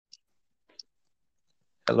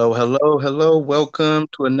Hello, hello, hello. Welcome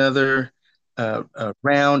to another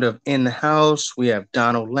round of In the House. We have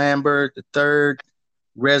Donald Lambert III,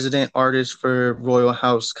 resident artist for Royal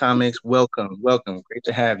House Comics. Welcome, welcome. Great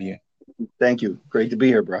to have you. Thank you. Great to be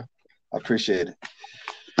here, bro. I appreciate it.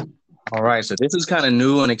 All right, so this is kind of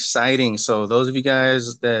new and exciting. So those of you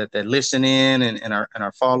guys that listen in and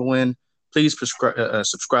are following, please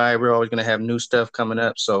subscribe. We're always going to have new stuff coming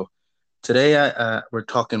up. So today, we're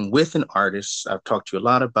talking with an artist. I've talked to you a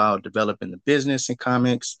lot about developing the business in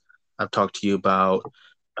comics. I've talked to you about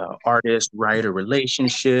artist-writer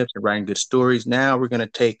relationships and writing good stories. Now we're going to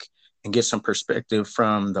take and get some perspective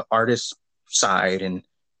from the artist side and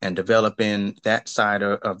developing that side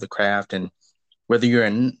of the craft. And whether you're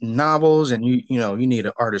in novels and you need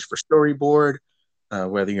an artist for storyboard,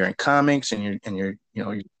 whether you're in comics and you're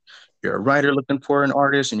a writer looking for an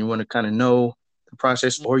artist and you want to kind of know the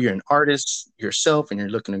process, or you're an artist yourself and you're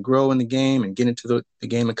looking to grow in the game and get into the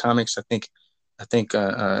game of comics. I think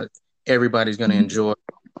everybody's going to enjoy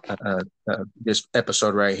this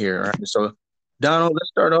episode right here. All right? So, Donald, let's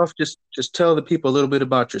start off. Just tell the people a little bit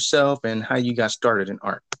about yourself and how you got started in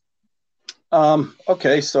art.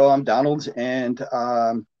 Okay, so I'm Donald, and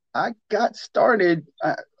I got started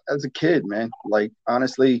as a kid, man. Like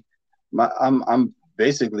honestly, I'm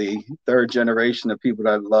basically third generation of people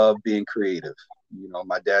that love being creative.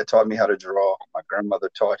 My dad taught me how to draw. My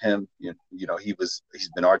grandmother taught him.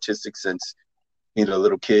 He's been artistic since a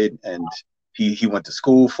little kid, and he went to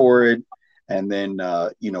school for it. And then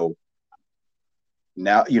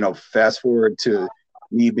now fast forward to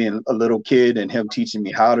me being a little kid and him teaching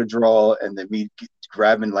me how to draw, and then me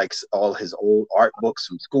grabbing like all his old art books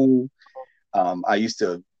from school. I used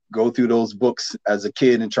to go through those books as a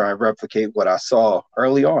kid and try and replicate what I saw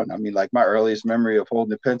early on. I mean, like my earliest memory of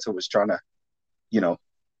holding a pencil was trying to,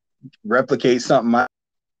 replicate something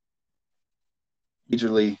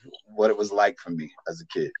usually what it was like for me as a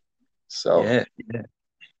kid. So Yeah, yeah.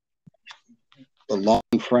 a long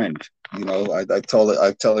friend, I tell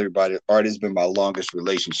everybody art has been my longest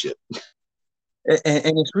relationship. And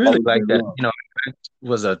it's really like that. I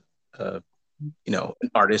was an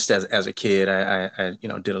artist as a kid. I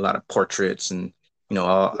did a lot of portraits, and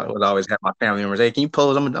I would always have my family members, hey, can you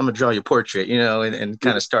pose? I'm gonna draw your portrait, and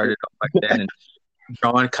kind of started off like that, and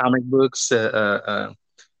drawing comic books.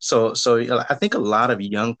 So I think a lot of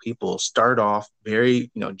young people start off very,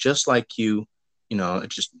 just like just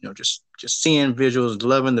seeing visuals,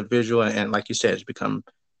 loving the visual, and like you said, it's become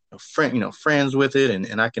friends with it.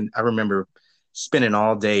 And I remember spending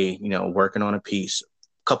all day, working on a piece, a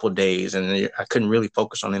couple of days, and I couldn't really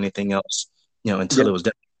focus on anything else, until it was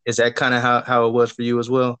done. Is that kind of how it was for you as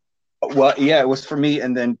well? Well, yeah, it was for me,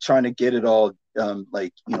 and then trying to get it all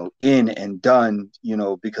in and done,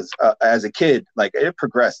 because as a kid, like it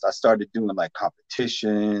progressed. I started doing like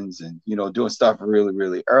competitions and doing stuff really,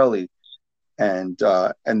 really early, and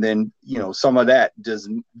then some of that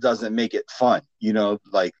doesn't make it fun.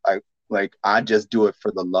 I just do it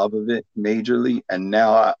for the love of it majorly. And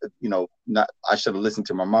now not I should have listened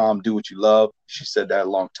to my mom. Do what you love. She said that a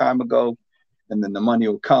long time ago, and then the money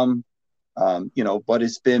will come. But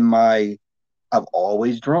it's been I've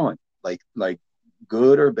always drawn, like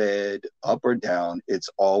good or bad, up or down. It's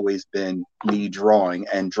always been me drawing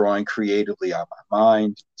and drawing creatively out of my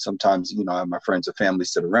mind. Sometimes, I have my friends and family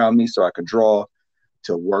sit around me so I can draw,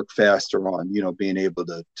 to work faster on, being able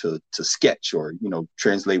to sketch or,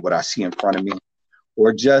 translate what I see in front of me,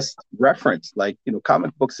 or just reference. Like,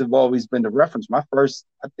 comic books have always been the reference. I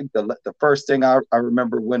think the first thing I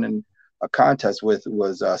remember winning a contest with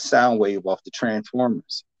was Soundwave off the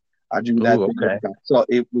Transformers. I drew that Ooh, thing. okay. So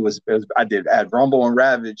I did add Rumble and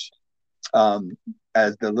Ravage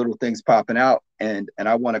as the little things popping out, and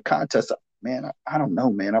I won a contest. Man, I don't know,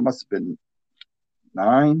 man. I must have been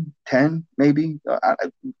 9, 10, maybe.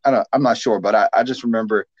 I'm not sure, but I just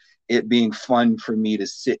remember it being fun for me to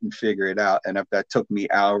sit and figure it out. And if that took me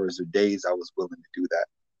hours or days, I was willing to do that.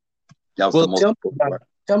 That was the Well, most important part.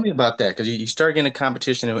 tell me about that, because you started getting a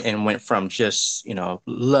competition and went from just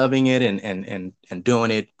loving it and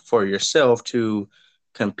doing it for yourself to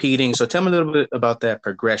competing. So tell me a little bit about that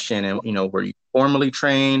progression, and were you formally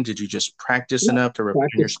trained? Did you just practice Yeah, enough to refine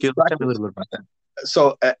your practice, skills? Tell me a practice. little bit about that.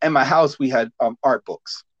 So in my house we had art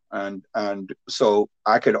books, and so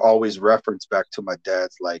I could always reference back to my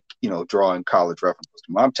dad's, like, drawing college reference books.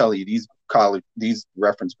 I'm telling you, these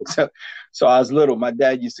reference books. So I was little, my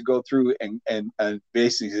dad used to go through and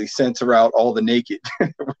basically censor out all the naked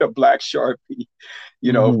with a black Sharpie,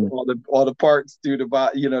 Mhm. all the parts through the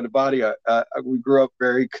body, the body. We grew up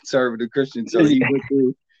very conservative Christian, so he went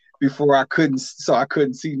through before I couldn't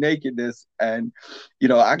see nakedness. And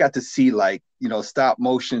I got to see, like, stop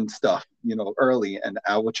motion stuff, early, and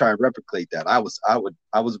I would try and replicate that. I was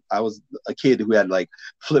a kid who had like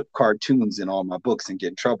flip cartoons in all my books and get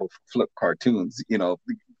in trouble for flip cartoons,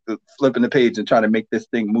 flipping the page and trying to make this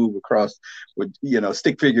thing move across with,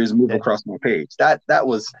 stick figures move across my page. That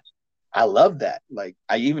was, I love that. Like,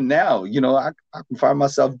 I even now, I can find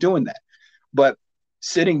myself doing that. But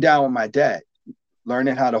sitting down with my dad,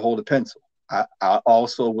 learning how to hold a pencil. I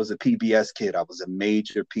also was a PBS kid. I was a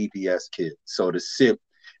major PBS kid. So to sit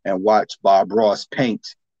and watch Bob Ross paint,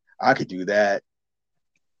 I could do that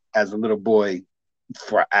as a little boy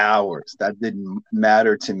for hours. That didn't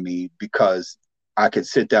matter to me because I could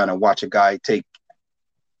sit down and watch a guy take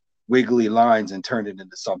wiggly lines and turn it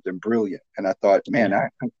into something brilliant. And I thought, man,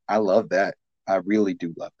 I love that. I really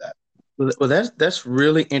do love that. Well, that's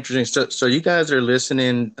really interesting. So you guys are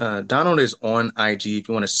listening. Donald is on IG if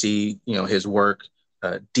you want to see, his work.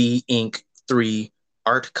 D Ink 3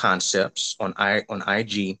 Art Concepts on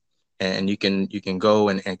IG, and you can go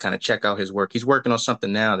and kind of check out his work. He's working on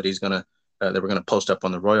something now that that we're gonna post up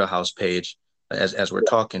on the Royal House page as we're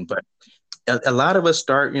talking. But a lot of us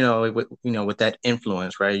start, with that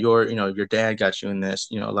influence, right? Your dad got you in this.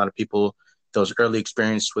 A lot of people, those early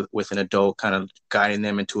experiences with an adult kind of guiding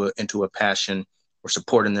them into a passion or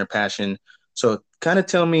supporting their passion. So kind of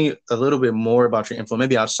tell me a little bit more about your influence,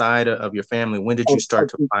 maybe outside of your family. When did you start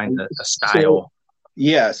to find a style?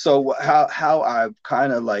 So how I've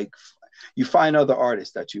kind of like, you find other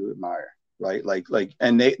artists that you admire, right? Like,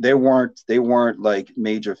 and they weren't like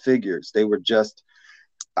major figures. They were just,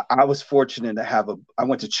 I was fortunate to I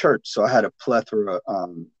went to church, so I had a plethora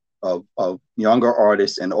of younger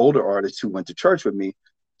artists and older artists who went to church with me.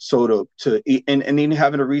 So and even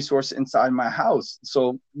having a resource inside my house.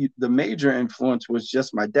 So the major influence was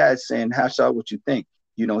just my dad saying, hash out what you think.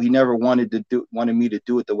 He never wanted me to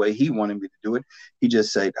do it the way he wanted me to do it. He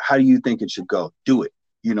just said, how do you think it should go? Do it.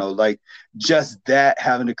 Like just that,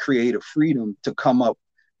 having to create a freedom to come up.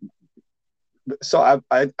 So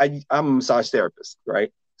I'm a massage therapist,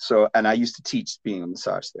 right? So, and I used to teach being a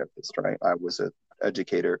massage therapist, right? I was an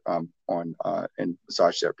educator in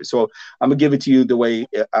massage therapy. So I'm gonna give it to you the way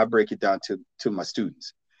I break it down to my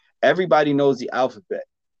students. Everybody knows the alphabet.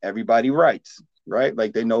 Everybody writes, right?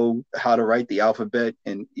 Like they know how to write the alphabet,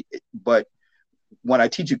 but when I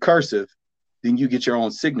teach you cursive, then you get your own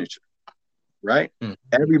signature, right? Mm-hmm.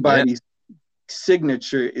 Everybody's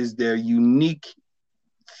signature is their unique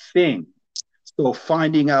thing. So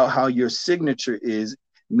finding out how your signature is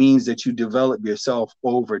means that you develop yourself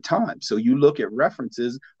over time. So you look at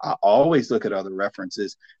references. I always look at other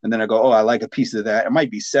references, and then I go, oh, I like a piece of that. It might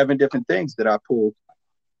be 7 different things that I pull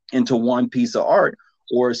into one piece of art,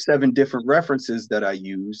 or 7 different references that I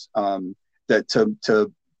use that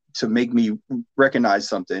to make me recognize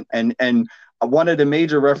something. And one of the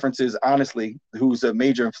major references, honestly, who's a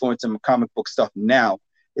major influence in comic book stuff now,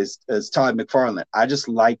 is Todd McFarlane. I just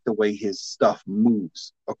like the way his stuff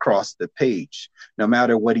moves across the page, no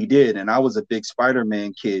matter what he did. And I was a big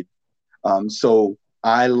Spider-Man kid, so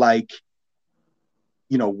I like,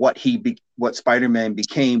 what Spider-Man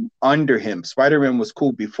became under him. Spider-Man was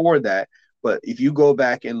cool before that, but if you go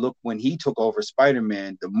back and look when he took over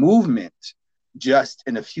Spider-Man, the movement, just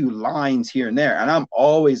in a few lines here and there, and I'm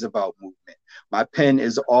always about movement. My pen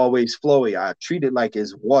is always flowy. I treat it like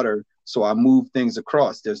it's water. So I move things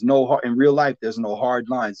across. In real life, there's no hard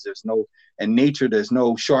lines. In nature, there's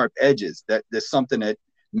no sharp edges. There's something that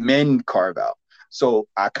men carve out. So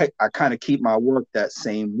I kind of keep my work that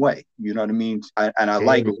same way. You know what I mean? I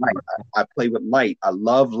like light. I play with light. I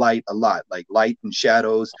love light a lot, like light and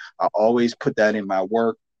shadows. I always put that in my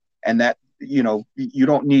work. And that, you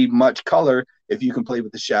don't need much color if you can play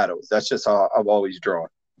with the shadows. That's just how I've always drawn.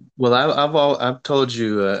 Well, I've told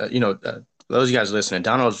you, those of you guys listening,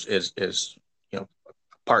 Donald is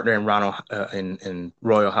partner in Ronald in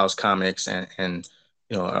Royal House Comics, and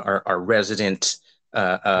our resident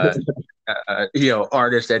artist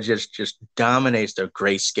that just dominates the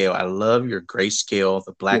grayscale. I love your grayscale,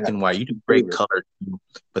 the black and white. You do great color,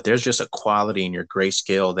 but there's just a quality in your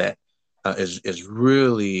grayscale that is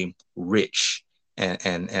really rich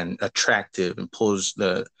and attractive, and pulls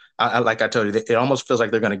the. Like I told you, it almost feels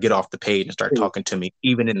like they're going to get off the page and start talking to me,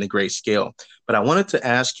 even in the grayscale. But I wanted to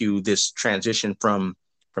ask you this transition from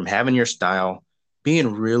having your style,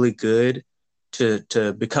 being really good,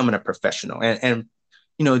 to becoming a professional. And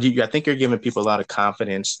I think you're giving people a lot of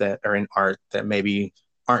confidence that are in art that maybe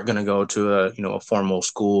aren't going to go to a formal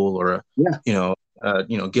school or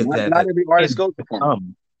get not every artist goes to formal.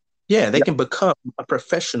 They can become a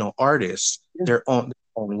professional artist their own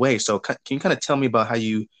way. So can you kind of tell me about how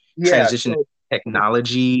you transition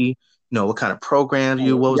technology? What kind of program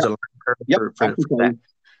what was the learning Yep, I for can tell that? you.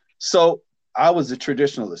 So I was a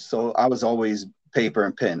traditionalist. So I was always paper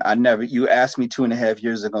and pen. I never. You asked me 2.5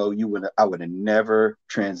 years ago, I would have never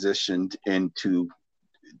transitioned into,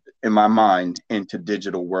 in my mind, into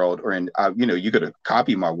digital world, or you could have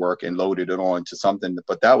copied my work and loaded it on to something,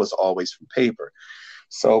 but that was always from paper.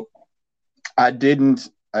 So I didn't.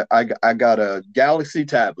 I got a Galaxy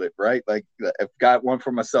tablet, right? Like, I got one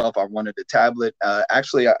for myself. I wanted a tablet.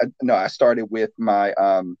 Actually, no, I started with my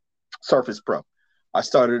Surface Pro. I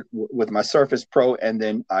started with my Surface Pro, and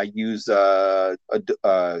then I use I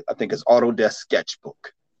think it's Autodesk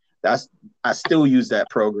Sketchbook. That's I still use that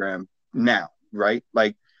program now, right?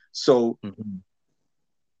 Like, so Mhm.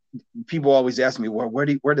 people always ask me, well, where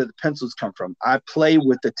do the pencils come from? I play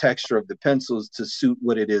with the texture of the pencils to suit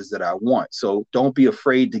what it is that I want. So don't be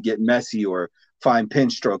afraid to get messy or find pen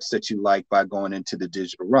strokes that you like by going into the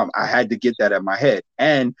digital realm. I had to get that in my head.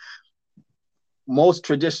 And most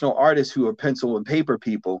traditional artists who are pencil and paper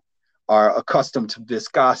people are accustomed to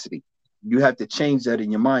viscosity. You have to change that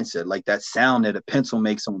in your mindset, like that sound that a pencil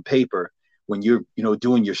makes on paper when you're,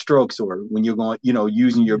 doing your strokes, or when you're going,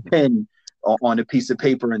 using your pen on a piece of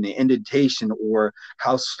paper, and the indentation, or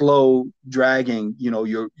how slow dragging,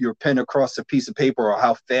 your pen across a piece of paper, or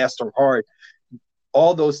how fast or hard.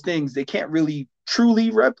 All those things, they can't really truly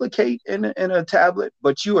replicate in a tablet,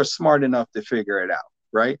 but you are smart enough to figure it out,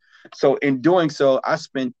 right? So in doing so, I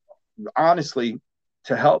spent, honestly,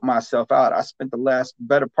 to help myself out, I spent the last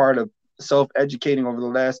better part of self-educating over the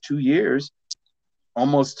last 2 years,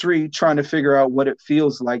 almost three, trying to figure out what it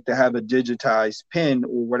feels like to have a digitized pen,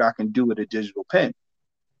 or what I can do with a digital pen.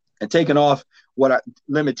 And taking off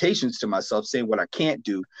limitations to myself, saying what I can't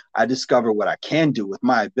do, I discovered what I can do with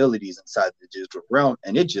my abilities inside the digital realm,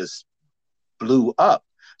 and it just blew up.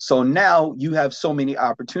 So now you have so many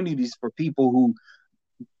opportunities for people who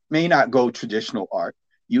may not go traditional art.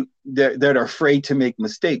 They're afraid to make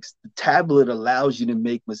mistakes. The tablet allows you to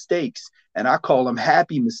make mistakes, and I call them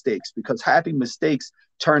happy mistakes, because happy mistakes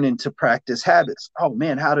turn into practice habits. Oh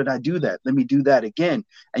man, how did I do that? Let me do that again.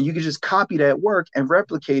 And you can just copy that work and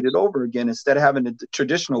replicate it over again, instead of having the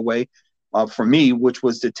traditional way, for me, which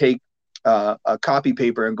was to take a copy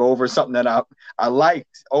paper and go over something that I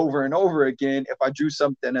liked over and over again. If I drew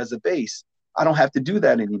something as a base, I don't have to do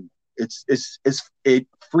that anymore. It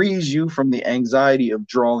frees you from the anxiety of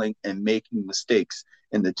drawing and making mistakes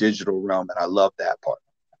in the digital realm, and I love that part.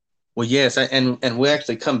 Well, yes, and we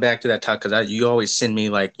actually come back to that talk because you always send me,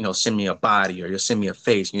 like, send me a body, or you'll send me a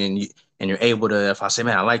face, and you're able to, if I say,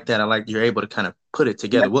 man, I like that, you're able to kind of put it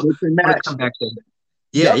together. We'll Mix and want to match. come back to,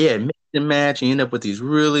 yeah, Yep. yeah, mix and match, and you end up with these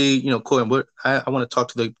really, cool. And I want to talk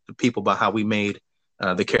to the people about how we made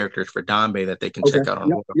the characters for Dombe that they can Okay. check out on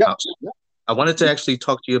Yep. Royal Yep. House. I wanted to actually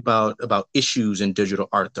talk to you about issues in digital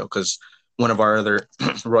art, though, because one of our other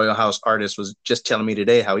Royal House artists was just telling me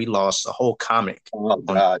today how he lost a whole comic Oh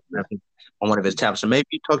on God. Yeah. on one of his tabs. So maybe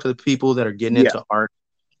you talk to the people that are getting Yeah. into art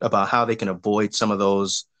about how they can avoid some of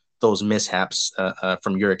those mishaps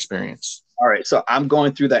from your experience. All right. So I'm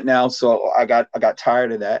going through that now. So I got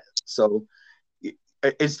tired of that. So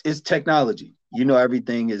it's technology.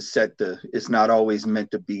 Everything is set to. It's not always meant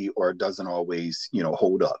to be, or it doesn't always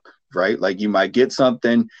hold up. Right. Like, you might get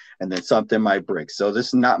something, and then something might break. So this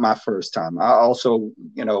is not my first time. I also,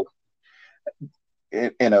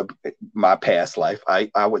 in my past life,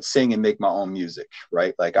 I would sing and make my own music,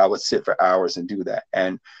 right? Like, I would sit for hours and do that.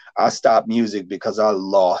 And I stopped music because I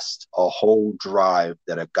lost a whole drive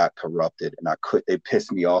that I got corrupted, and it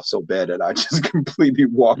pissed me off so bad that I just completely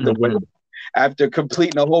walked away. Mm-hmm. After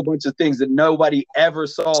completing a whole bunch of things that nobody ever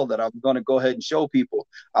saw that I was going to go ahead and show people,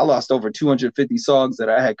 I lost over 250 songs that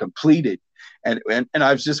I had completed. And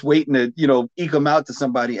I was just waiting to, eke them out to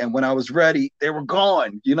somebody. And when I was ready, they were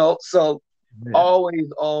gone. So Yeah.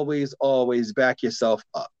 always, always, always back yourself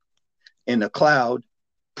up in the cloud,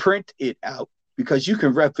 print it out, because you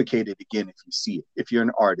can replicate it again if you see it. If you're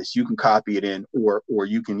an artist, you can copy it in, or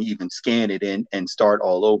you can even scan it in and start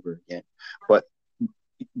all over again.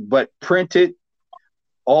 But print it,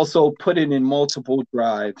 also put it in multiple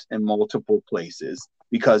drives and multiple places,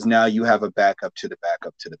 because now you have a backup to the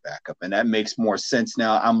backup to the backup. And that makes more sense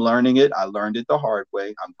now. I'm learning it. I learned it the hard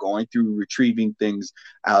way. I'm going through retrieving things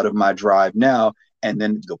out of my drive now. And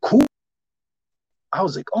then I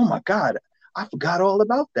was like, oh my God, I forgot all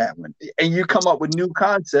about that one. And you come up with new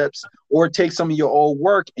concepts, or take some of your old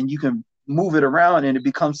work and you can move it around, and it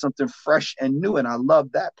becomes something fresh and new. And I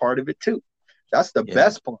love that part of it too. That's the Yeah.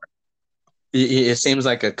 best part. It seems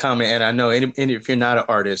like a common, and I know, and if you're not an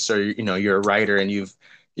artist, or you're a writer, and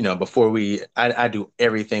before I do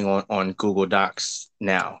everything on Google Docs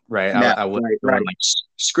now, right? Now, I was right, doing right. like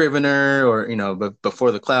Scrivener or, but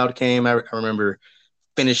before the cloud came, I remember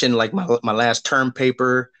finishing like my last term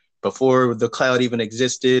paper before the cloud even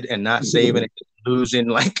existed and not saving it, losing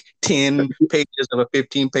like 10 pages of a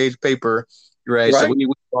 15-page paper, right? So Right. we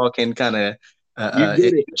all can kind of You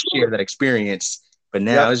get it. share that experience. But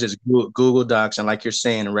now Yep. it's just Google Docs. And like you're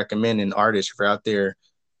saying, and recommending artists, if you're out there,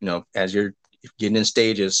 as you're getting in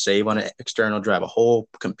stages, save on an external drive. A whole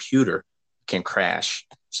computer can crash.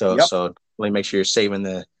 So Yep. really make sure you're saving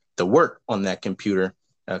the work on that computer,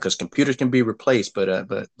 because computers can be replaced, but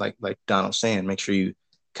like Donald's saying, make sure you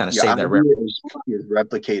kind of Your save that idea reference. is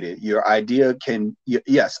replicated. Your idea can,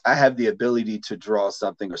 yes, I have the ability to draw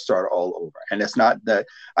something or start all over. And it's not that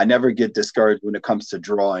I never get discouraged when it comes to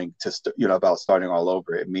drawing about starting all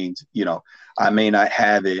over. It means, I may not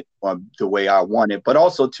have it the way I want it, but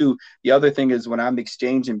also too, the other thing is when I'm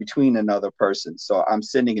exchanging between another person. So I'm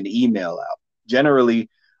sending an email out. Generally,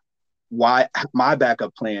 why my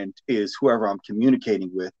backup plan is whoever I'm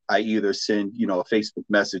communicating with, I either send, a Facebook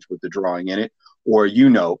message with the drawing in it, or,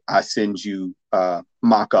 I send you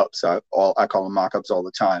mock-ups. I call them mock-ups all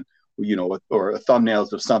the time, or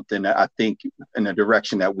thumbnails of something that I think in the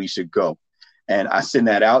direction that we should go. And I send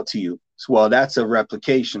that out to you. So, well, that's a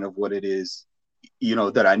replication of what it is,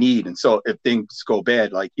 that I need. And so if things go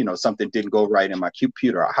bad, like, something didn't go right in my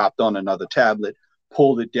computer, I hopped on another tablet,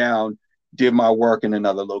 pulled it down, did my work in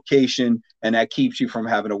another location, and that keeps you from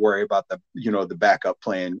having to worry about the backup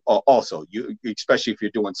plan. Also, especially if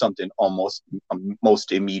you're doing something almost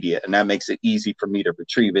most immediate, and that makes it easy for me to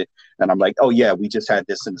retrieve it. And I'm like, oh yeah, we just had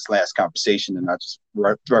this in this last conversation, and I just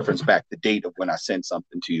reference back the date of when I sent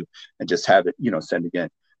something to you, and just have it, send again.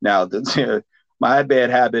 Now, my bad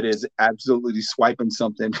habit is absolutely swiping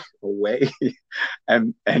something away,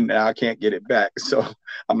 and I can't get it back. So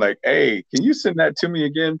I'm like, hey, can you send that to me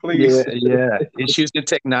again, please? Yeah. Issues with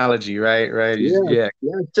technology, right? Yeah, Yeah.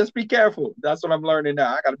 yeah. Just be careful. That's what I'm learning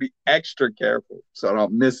now. I got to be extra careful so I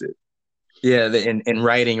don't miss it. Yeah, in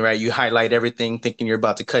writing, right? You highlight everything thinking you're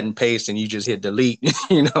about to cut and paste and you just hit delete,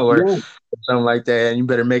 or Yeah, something like that. And you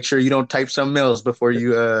better make sure you don't type something else before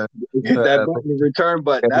you hit that button, the return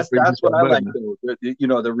button. That's before you hit what that I like button.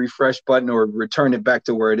 though. The refresh button or return it back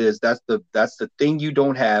to where it is. That's the thing you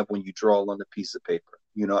don't have when you draw on a piece of paper.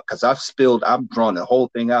 Because I've drawn the whole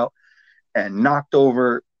thing out and knocked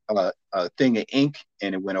over a thing of ink,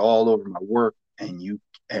 and it went all over my work.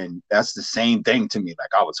 And that's the same thing to me.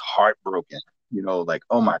 Like I was heartbroken. Like,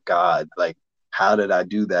 oh my God, like how did I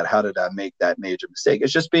do that? How did I make that major mistake?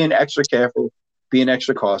 It's just being extra careful, being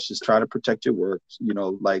extra cautious, try to protect your work.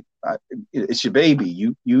 It's your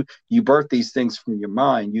baby. You birth these things from your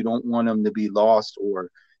mind. You don't want them to be lost or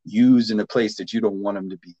used in a place that you don't want them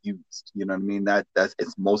to be used. You know what I mean? That's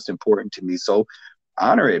it's most important to me. So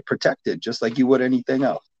honor it, protect it, just like you would anything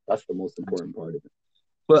else. That's the most important part of it.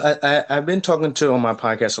 Well, I've been talking to on my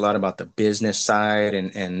podcast a lot about the business side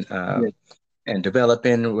Yeah, and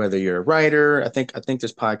developing. Whether you're a writer, I think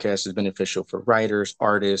this podcast is beneficial for writers,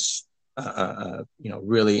 artists,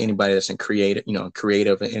 really anybody that's in creative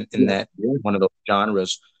in yeah, that yeah, one of those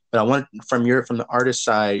genres. But I want from the artist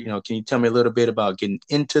side, can you tell me a little bit about getting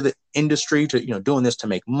into the industry to doing this to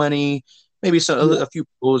make money? Maybe yeah. a few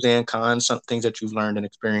pros and cons, some things that you've learned and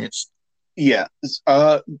experienced. Yeah.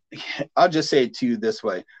 I'll just say it to you this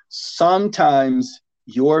way. Sometimes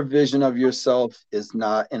your vision of yourself is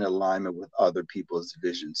not in alignment with other people's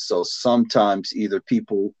visions. So sometimes either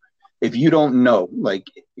people, if you don't know, like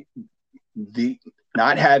the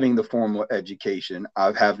not having the formal education,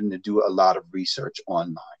 I've having to do a lot of research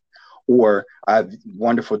online. Or I have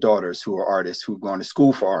wonderful daughters who are artists who've gone to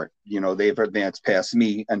school for art. They've advanced past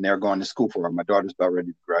me and they're going to school for art. My daughter's about ready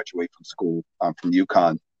to graduate from school. I'm from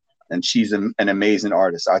UConn, and she's an amazing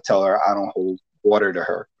artist. I tell her I don't hold water to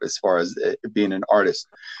her as far as being an artist.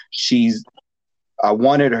 I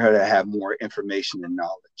wanted her to have more information and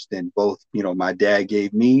knowledge than both, my dad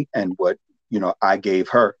gave me and what, I gave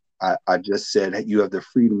her. I just said that you have the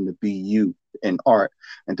freedom to be you in art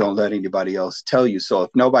and don't let anybody else tell you. So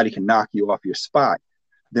if nobody can knock you off your spot,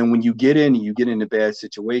 then when you get in and you get into bad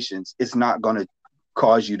situations, it's not going to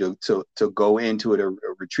cause you to go into it or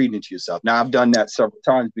retreat into yourself. Now I've done that several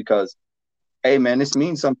times because, hey man, this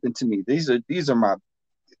means something to me. These are my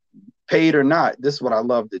paid or not. This is what I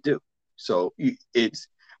love to do. So it's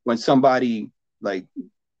when somebody like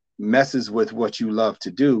messes with what you love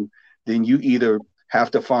to do, then you either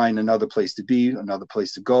have to find another place to be, another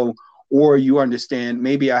place to go, or you understand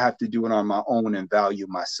maybe I have to do it on my own and value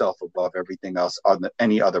myself above everything else on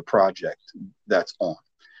any other project that's on.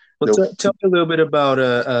 Well, The, tell me a little bit about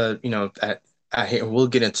I hear we'll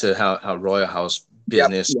get into how Royal House Yep.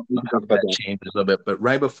 business, Yeah, we can how talk about that that. changed a little bit. But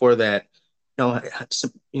right before that,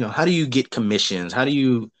 how do you get commissions? How do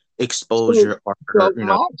you expose So, your so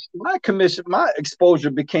art? my commission, my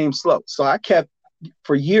exposure became slow. So I kept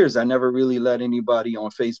for years. I never really let anybody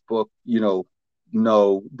on Facebook,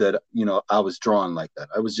 know that I was drawing like that.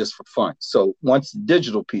 I was just for fun. So once the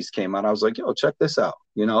digital piece came out, I was like, yo, check this out.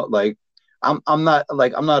 Like I'm not a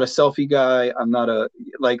selfie guy. I'm not a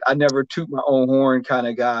like I never toot my own horn kind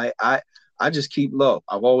of guy. I just keep low.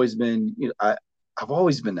 I've always been, I've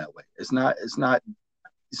always been that way. It's not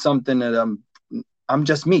something that I'm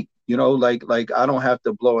just me, like I don't have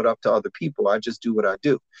to blow it up to other people. I just do what I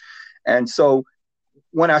do. And so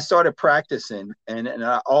when I started practicing and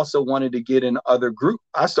I also wanted to get in other groups,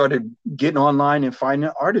 I started getting online and finding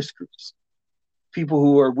artist groups, people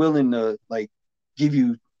who are willing to like give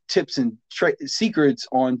you tips and secrets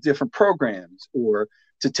on different programs or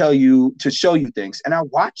to show you things. And I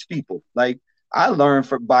watch people like I learn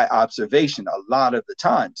by observation a lot of the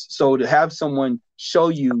times. So to have someone show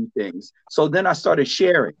you things. So then I started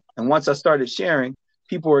sharing. And once I started sharing,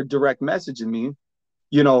 people were direct messaging me,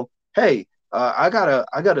 hey, I got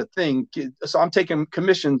a thing. So I'm taking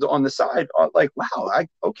commissions on the side. Like, wow,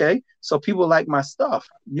 okay. So people like my stuff,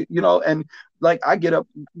 and like I get up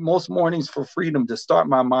most mornings for freedom to start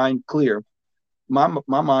my mind clear. My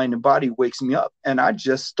mind and body wakes me up, and I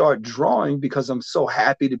just start drawing because I'm so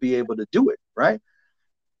happy to be able to do it. Right.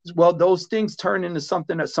 Well, those things turn into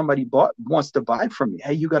something that somebody wants to buy from me.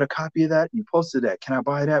 Hey, you got a copy of that? You posted that. Can I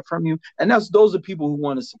buy that from you? And those are people who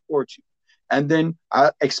want to support you. And then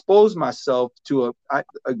I expose myself to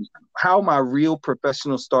how my real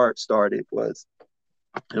professional started was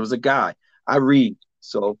it was a guy. I read.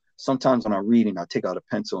 So sometimes when I'm reading, I take out a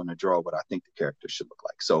pencil and I draw what I think the character should look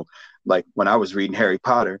like. So like when I was reading Harry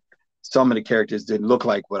Potter, some of the characters didn't look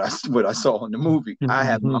like what I saw in the movie. I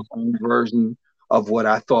have my own version of what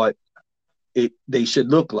I thought they should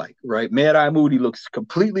look like, right? Mad Eye Moody looks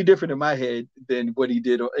completely different in my head than what he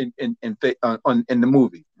did in the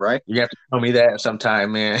movie, right? You have to tell me that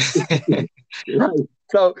sometime, man. Right.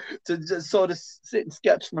 So to sit and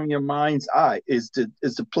sketch from your mind's eye is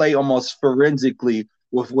to play almost forensically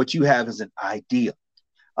with what you have as an idea.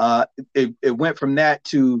 It went from that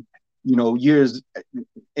to years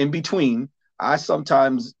in between. I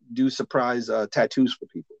sometimes do surprise tattoos for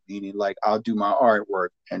people, meaning like I'll do my artwork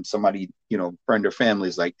and somebody, friend or family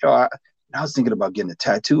is like, oh, I was thinking about getting a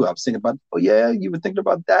tattoo. I was thinking about, oh yeah, you were thinking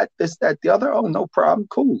about that, this, that, the other. Oh, no problem,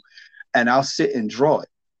 cool. And I'll sit and draw it,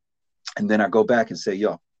 and then I go back and say,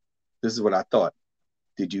 yo, this is what I thought.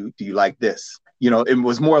 Do you like this? It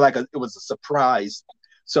was more like it was a surprise.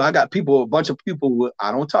 So I got a bunch of people who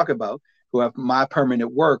I don't talk about who have my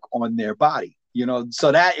permanent work on their body.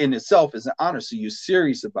 So that in itself is an honor. So you're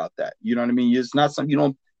serious about that. You know what I mean? It's not something you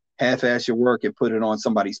don't half-ass your work and put it on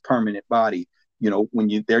somebody's permanent body.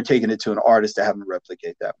 When they're taking it to an artist to have them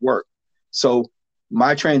replicate that work. So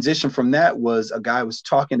my transition from that was a guy was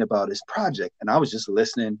talking about his project, and I was just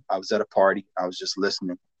listening. I was at a party. I was just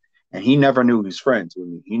listening. And he never knew he was friends with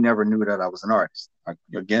me. He never knew that I was an artist. I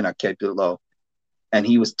kept it low. And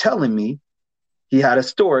he was telling me he had a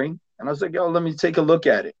story. And I was like, yo, let me take a look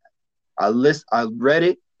at it. I read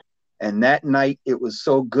it. And that night, it was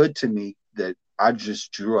so good to me that I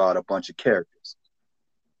just drew out a bunch of characters.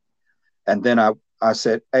 And then I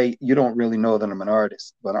said, hey, you don't really know that I'm an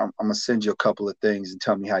artist, but I'm going to send you a couple of things and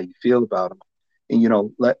tell me how you feel about them.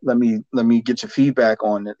 And let me get your feedback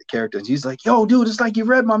on the characters. He's like, yo, dude, it's like you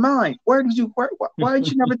read my mind. Why did you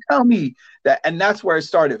never tell me that? And that's where it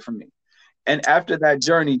started for me. And after that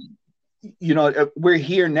journey, we're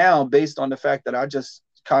here now based on the fact that I just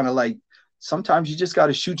kind of like sometimes you just got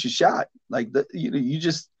to shoot your shot. Like you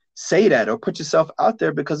just say that or put yourself out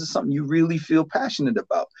there because it's something you really feel passionate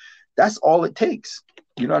about. That's all it takes.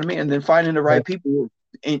 You know what I mean? And then finding the right people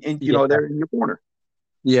and they're in your corner.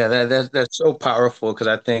 Yeah, that's so powerful because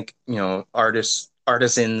I think,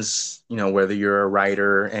 artisans, whether you're a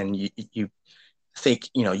writer and you think,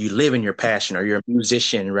 you live in your passion or you're a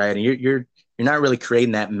musician, right? And you're not really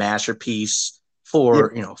creating that masterpiece Yeah, for,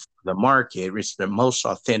 for the market. It's the most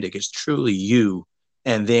authentic. It's truly you.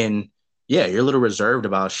 And then, yeah, you're a little reserved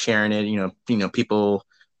about sharing it. People,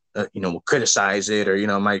 will criticize it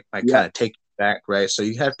or, might yeah, kind of take it back, right? So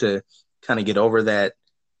you have to kind of get over that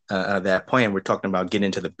point. We're talking about getting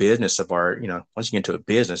into the business of art. Once you get into a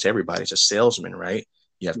business, everybody's a salesman, right?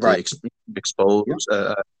 You have to right. expose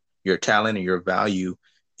Yeah, your talent and your value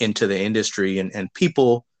into the industry, and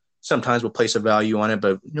people sometimes will place a value on it.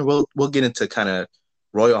 But we'll get into kind of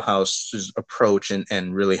Royal House's approach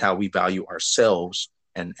and really how we value ourselves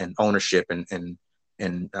and ownership and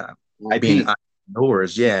being IP.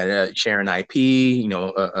 entrepreneurs, sharing IP,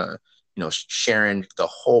 sharing the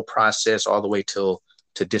whole process all the way to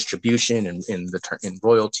distribution and in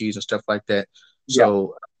royalties and stuff like that. Yeah.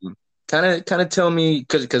 So kind of tell me,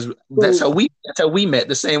 because So that's how we met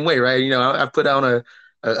the same way, right? I put out a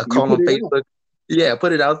you call put on it out. Facebook. Yeah,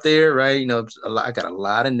 put it out there, right? I got a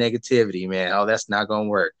lot of negativity, man. Oh, that's not gonna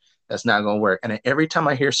work. That's not gonna work. And then every time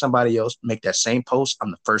I hear somebody else make that same post,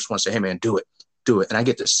 I'm the first one to say, "Hey, man, do it, do it." And I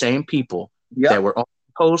get the same people that Yep. were on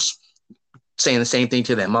the post saying the same thing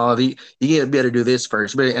to them. Oh, you better do this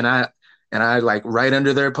first. And I like right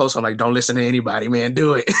under their post, I'm like, don't listen to anybody, man.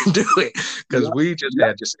 Do it, do it, because Yep. we just Yep.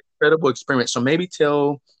 had just incredible experience. So maybe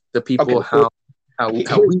tell the Okay. people So how here's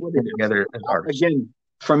we what it came is. together as artists. Again,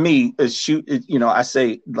 for me, is I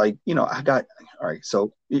say, like, I got, all right.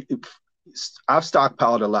 So I've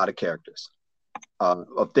stockpiled a lot of characters,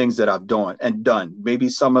 of things that I've done. Maybe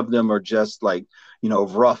some of them are just like,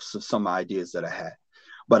 roughs of some ideas that I had,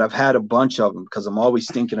 but I've had a bunch of them because I'm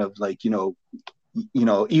always thinking of, like,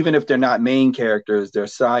 even if they're not main characters, they're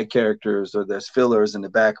side characters, or there's fillers in the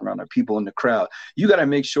background or people in the crowd. You got to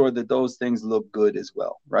make sure that those things look good as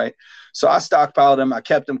well, right? So I stockpiled them. I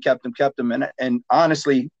kept them, and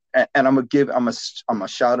honestly, and I'm gonna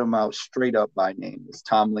shout him out straight up by name. Is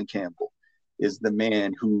Tomlin Campbell is the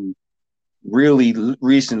man who really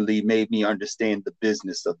recently made me understand the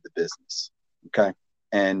business of the business. Okay,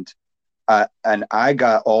 and I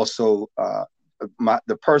got also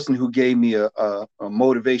the person who gave me a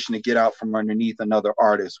motivation to get out from underneath another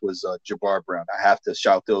artist was Jabbar Brown. I have to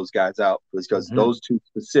shout those guys out because Mm-hmm. those two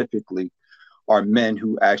specifically are men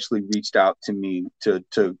who actually reached out to me to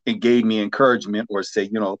and gave me encouragement, or say,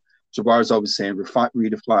 Jabbar's always saying,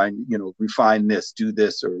 redefine, refine this, do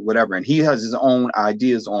this, or whatever. And he has his own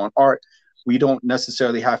ideas on art. We don't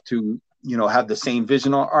necessarily have to, have the same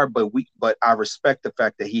vision on art, but I respect the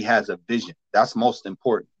fact that he has a vision. That's most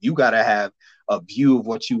important. You got to have a view of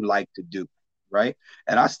what you like to do, right?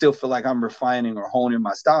 And I still feel like I'm refining or honing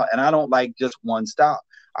my style, and I don't like just one style.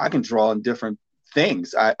 I can draw in different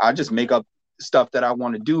things. I just make up stuff that I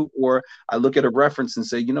want to do, or I look at a reference and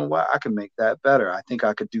say, you know what, I can make that better. I think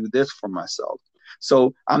I could do this for myself.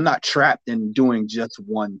 So I'm not trapped in doing just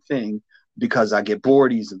one thing because I get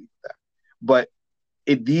bored easily with that. But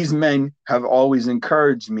these men have always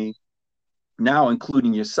encouraged me, now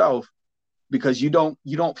including yourself, because you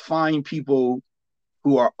don't find people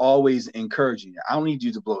who are always encouraging you. I don't need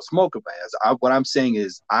you to blow smoke up my ass. What I'm saying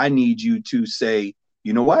is, I need you to say,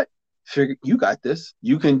 you know what, you got this.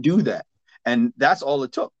 You can do that. And that's all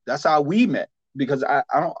it took. That's how we met. Because I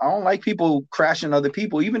don't like people crashing other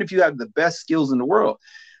people, even if you have the best skills in the world.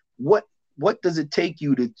 What does it take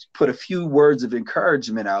you to put a few words of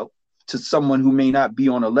encouragement out to someone who may not be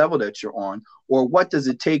on a level that you're on? Or what does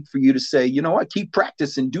it take for you to say, you know what, keep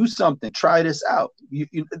practicing, do something, try this out?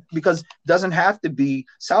 Because it doesn't have to be,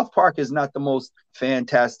 South Park is not the most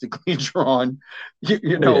fantastically drawn,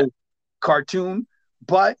 cartoon,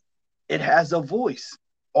 but it has a voice.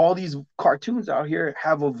 All these cartoons out here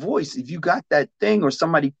have a voice. If you got that thing, or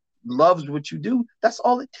somebody loves what you do, that's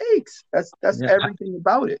all it takes. That's Yeah. everything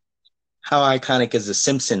about it. How iconic is the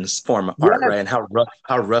Simpsons form of art, Yes. right? And how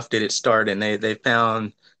rough did it start? And they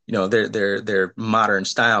found, their modern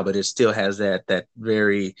style, but it still has that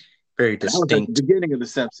very, very And I was at the distinct. beginning of The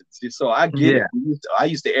Simpsons, so I get it. Yeah, I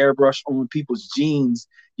used to airbrush on people's jeans,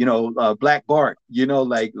 Black Bart,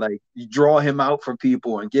 like you draw him out for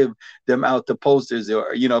people and give them out the posters.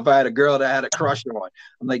 Or, if I had a girl that I had a crush on,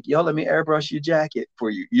 I'm like, yo, let me airbrush your jacket for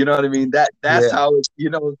you. You know what I mean? That's yeah, how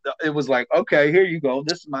it was like, okay, here you go.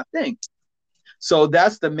 This is my thing. So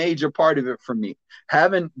that's the major part of it for me.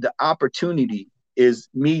 Having the opportunity is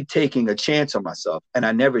me taking a chance on myself. And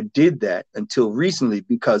I never did that until recently,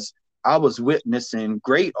 because I was witnessing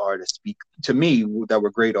great artists, to me, that were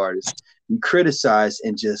great artists, be criticized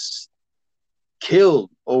and just killed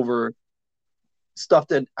over stuff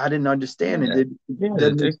that I didn't understand and yeah,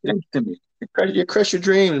 didn't yeah. make sense to me. You crush your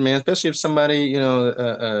dreams, man. Especially if somebody,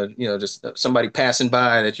 just somebody passing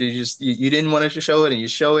by that you didn't want to show it, and you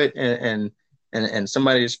show it, and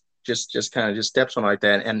somebody just kind of just steps on like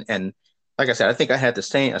that. And like I said, I think I had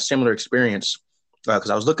a similar experience,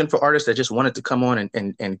 because I was looking for artists that just wanted to come on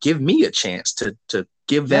and give me a chance to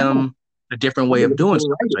give Yeah, them a different I way was of looking doing for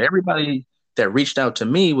a stuff. writer. So everybody that reached out to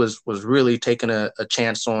me was really taking a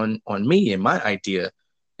chance on me and my idea,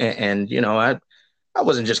 and I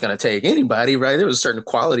wasn't just gonna take anybody, right? There was a certain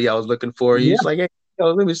quality I was looking for. Yeah, He's like, hey,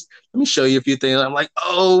 let me show you a few things. I'm like,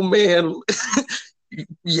 oh man,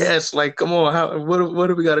 yes, like come on, what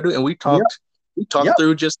do we got to do? And we yeah, talked yeah,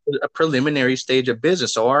 through just a preliminary stage of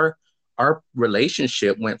business. So our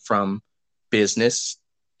relationship went from business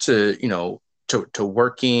to, you know, to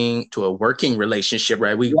working, to a working relationship,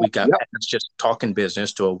 right? We got past just talking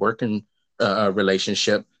business to a working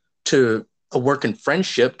relationship, to a working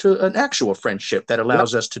friendship, to an actual friendship that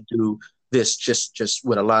allows us to do this just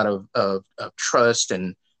with a lot of trust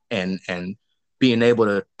and being able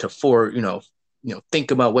to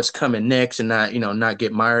think about what's coming next and not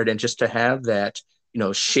get mired, and just to have that,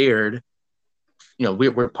 shared,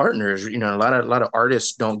 we're partners. A lot of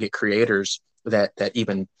artists don't get creators that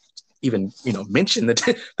even mention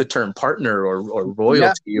the term partner or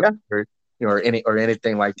royalty or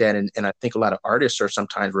anything like that. And I think a lot of artists are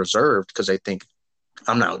sometimes reserved because they think,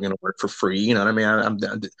 I'm not going to work for free. You know what I mean?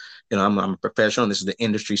 I'm a professional. This is the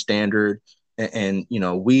industry standard. And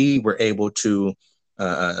we were able to,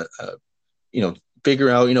 figure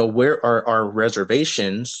out, where are our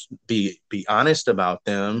reservations, be honest about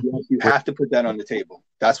them. Yes, you have to put that on the table.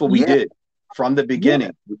 That's what we did from the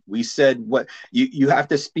beginning. We said what you have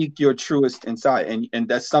to speak your truest inside. And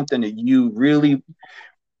that's something that you really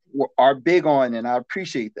are big on, and I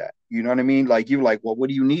appreciate that. You know what I mean? Like, you're like, well, what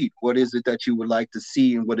do you need? What is it that you would like to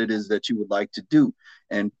see, and what it is that you would like to do?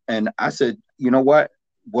 And I said, you know what?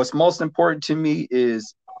 What's most important to me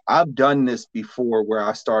is I've done this before, where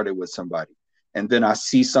I started with somebody, and then I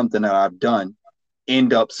see something that I've done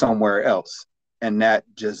end up somewhere else, and that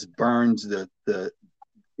just burns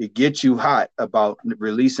it gets you hot about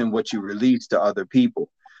releasing what you release to other people.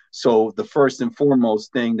 So the first and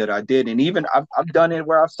foremost thing that I did, and even I've done it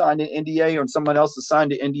where I've signed an NDA, or someone else has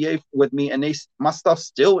signed an NDA with me, and my stuff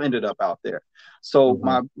still ended up out there. So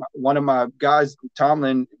one of my guys,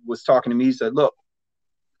 Tomlin, was talking to me. He said, "Look,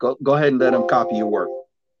 go ahead and let them copy your work.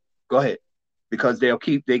 Go ahead, because they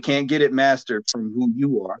can't get it mastered from who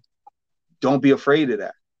you are. Don't be afraid of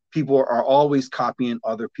that. People are always copying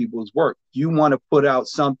other people's work. You want to put out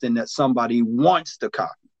something that somebody wants to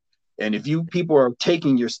copy. And if people are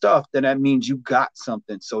taking your stuff, then that means you got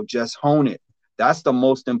something. So just hone it. That's the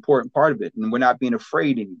most important part of it. And we're not being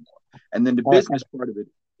afraid anymore. And then the business part of it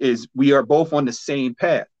is we are both on the same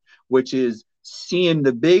path, which is seeing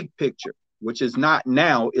the big picture, which is not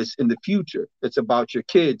now, it's in the future. It's about your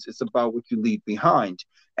kids. It's about what you leave behind.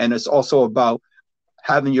 And it's also about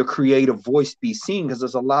having your creative voice be seen, because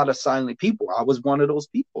there's a lot of silent people. I was one of those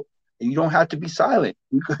people. And you don't have to be silent.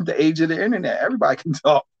 The age of the internet, everybody can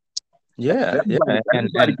talk.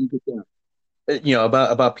 Everybody can get down.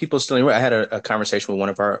 About people stealing. I had a conversation with one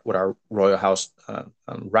of our Royal House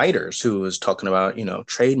writers who was talking about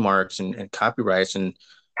trademarks and copyrights, and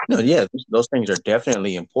those things are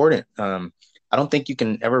definitely important. I don't think you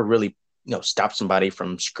can ever really stop somebody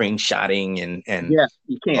from screenshotting and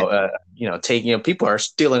you can't. people are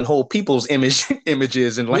stealing whole people's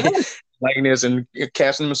images and likeness and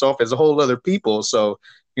casting them off as a whole other people. So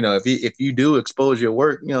if you do expose your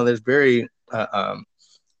work, there's very that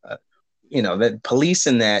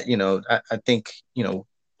policing that, I think you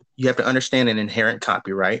have to understand an inherent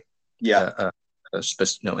copyright, an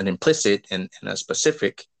implicit and a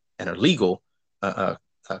specific and a legal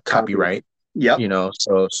copyright. Yep.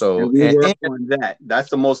 So and we work on that. That's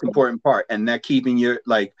the most important part. And that keeping your,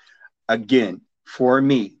 again, for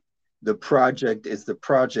me, the project is the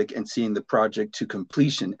project, and seeing the project to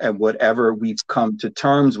completion, and whatever we've come to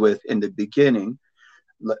terms with in the beginning,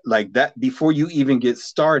 like that, before you even get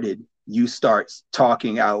started, you start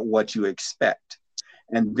talking out what you expect.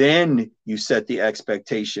 And then you set the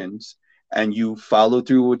expectations and you follow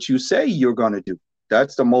through what you say you're going to do.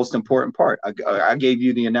 That's the most important part. I gave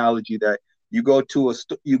you the analogy that you go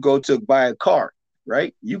to buy a car,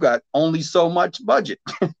 right? You got only so much budget.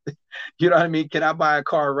 You know what I mean? Can I buy a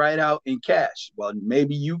car right out in cash? Well,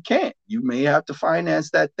 maybe you can't. You may have to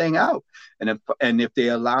finance that thing out. And if they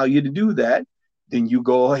allow you to do that, then you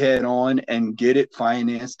go ahead on and get it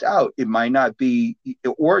financed out. It might not be,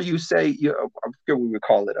 or you say, I forget what we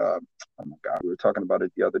call it. Oh my God, we were talking about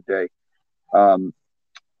it the other day. I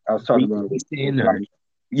was talking about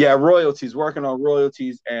royalties, working on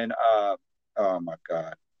royalties, and oh my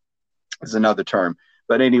God, it's another term.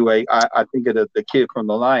 But anyway, I think of the kid from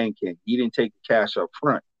The Lion King. He didn't take the cash up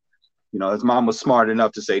front. His mom was smart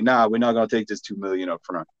enough to say, nah, we're not going to take this $2 million up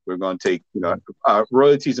front. We're going to take,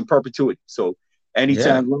 royalties in perpetuity. So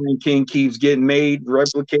anytime Lion King keeps getting made,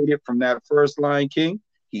 replicated from that first Lion King,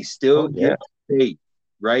 he still gets paid,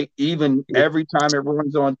 right? Even every time it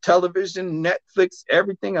runs on television, Netflix,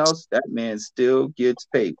 everything else, that man still gets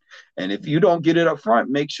paid. And if you don't get it up front,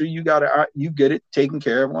 make sure you get it taken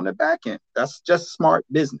care of on the back end. That's just smart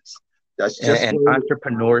business. That's just and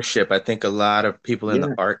entrepreneurship. I think a lot of people in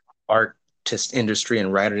the artist industry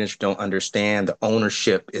and writer industry don't understand the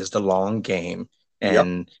ownership is the long game.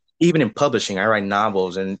 And even in publishing, I write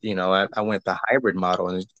novels, and I went the hybrid model,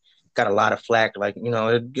 and got a lot of flack. Like,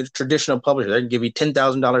 a traditional publisher, they give you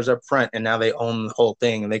 $10,000 up front, and now they own the whole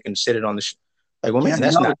thing, and they can sit it on the. Like, well, Yeah, man,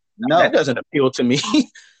 that's not that doesn't appeal to me.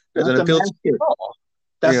 Doesn't That's a appeal to me master. at all.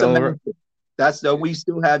 That's a master. We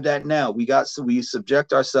still have that now. We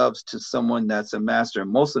subject ourselves to someone that's a master,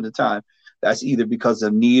 and most of the time, that's either because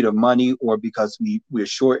of need of money, or because we're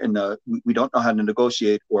short and we don't know how to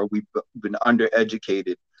negotiate, or we've been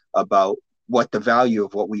undereducated about what the value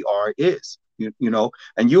of what we are is.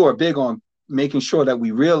 And you are big on making sure that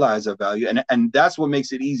we realize our value, and that's what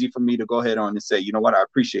makes it easy for me to go ahead on and say, you know what, I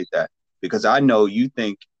appreciate that, because I know you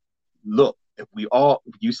think, look, if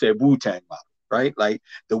you said Wu-Tang model, right? Like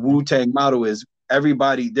the Wu-Tang model is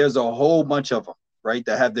everybody, there's a whole bunch of them, right,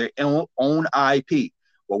 that have their own IP.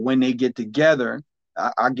 But when they get together,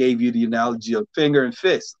 I gave you the analogy of finger and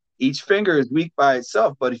fist. Each finger is weak by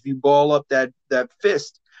itself, but if you ball up that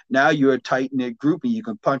fist, now you're a tight-knit group and you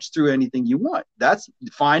can punch through anything you want. That's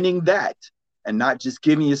finding that and not just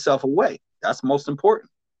giving yourself away. That's most important.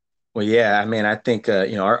 Well, yeah, I mean, I think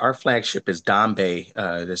our flagship is Dambe.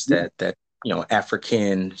 This that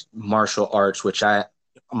African martial arts, which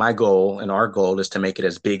my goal and our goal is to make it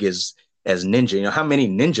as big as Ninja. How many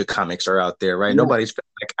Ninja comics are out there, right? Yeah. Nobody's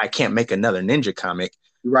like, I can't make another Ninja comic.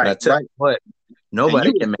 Right. Right. What?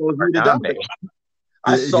 Nobody can make Dambe.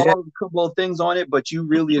 I saw a couple of things on it, but you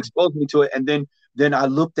really exposed me to it. And then I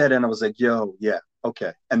looked at it and I was like, yo, yeah,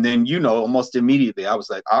 okay. And then, almost immediately I was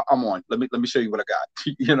like, I'm on. Let me show you what I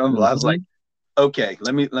got. Mm-hmm. I was like, okay,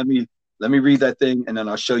 let me read that thing, and then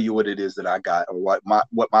I'll show you what it is that I got, or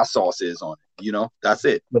what my sauce is on it. That's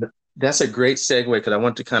it. But that's a great segue, because I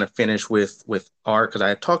want to kind of finish with art, because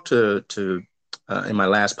I talked to in my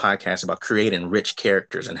last podcast about creating rich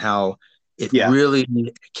characters and how it really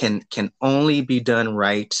can only be done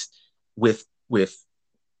right with a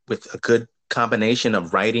good combination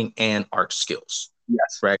of writing and art skills.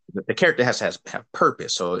 Yes. Right. The character has to have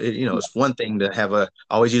purpose. So it's one thing to have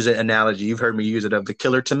always use an analogy. You've heard me use it of the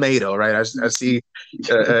killer tomato, right? I see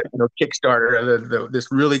Kickstarter, this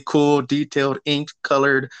really cool, detailed, ink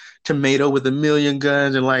colored tomato with a million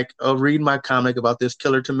guns, and like, oh, read my comic about this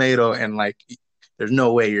killer tomato, and like, there's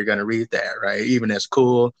no way you're gonna read that, right? Even as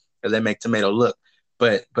cool as they make tomato look,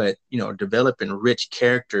 but developing rich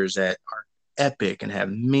characters that are epic and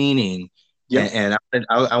have meaning. Yeah. And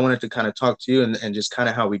I wanted to kind of talk to you and just kind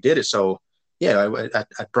of how we did it. So yeah,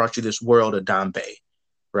 I brought you this world of Dambe,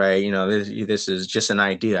 right? This is just an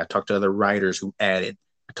idea. I talked to other writers who added.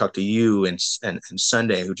 I talked to you and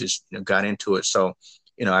Sunday, who just got into it. So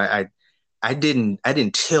I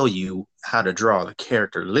didn't tell you how to draw the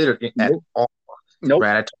character literally at all. Nope.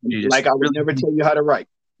 Right? I would never tell you how to write.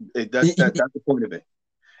 That's the point of it.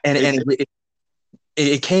 And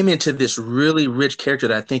it came into this really rich character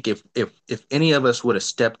that I think if any of us would have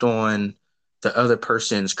stepped on the other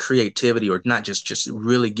person's creativity, or not just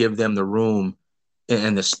really give them the room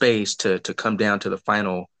and the space to come down to the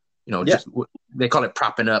final, just they call it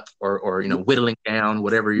propping up or whittling down,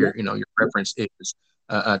 whatever your preference is.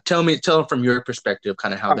 Tell from your perspective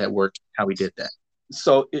kind of how that worked, how we did that.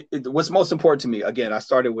 So what's most important to me, again, I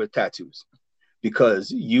started with tattoos,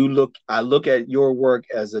 because I look at your work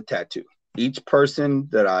as a tattoo. Each person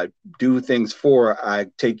that I do things for, I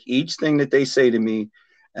take each thing that they say to me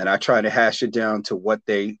and I try to hash it down to what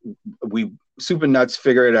we super nuts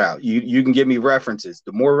figure it out. You can give me references.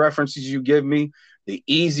 The more references you give me, the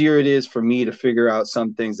easier it is for me to figure out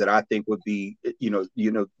some things that I think would be,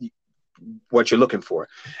 what you're looking for.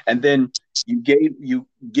 And then giving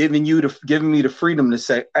me the freedom to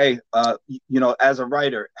say, hey, as a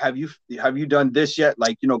writer, have you done this yet?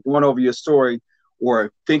 Like, going over your story,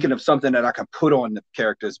 or thinking of something that I can put on the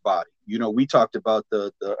character's body. We talked about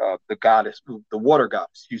the goddess, the water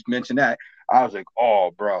goddess. You mentioned that. I was like,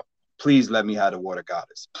 oh, bro, please let me have the water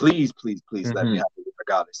goddess. Please, please, please let me have the water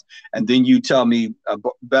goddess. And then you tell me,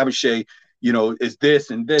 Babuche, is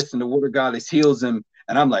this and this, and the water goddess heals him.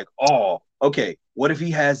 And I'm like, oh, okay, what if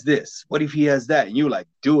he has this? What if he has that? And you're like,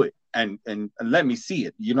 do it and let me see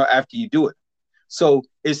it, after you do it. So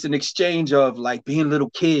it's an exchange of like being little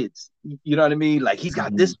kids, you know what I mean? Like, he's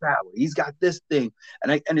got this power, he's got this thing.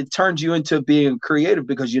 And it turns you into being creative,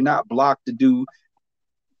 because you're not blocked to do,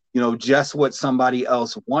 just what somebody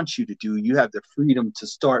else wants you to do. You have the freedom to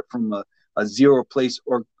start from a zero place,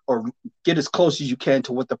 or get as close as you can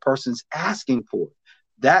to what the person's asking for.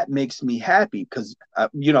 That makes me happy, because,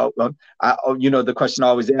 the question I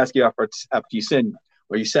always ask you after you send,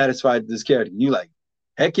 are you satisfied with this character? And you like,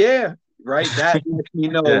 heck yeah. Right. That lets me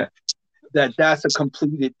know that that's a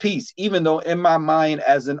completed piece, even though in my mind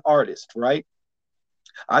as an artist, right,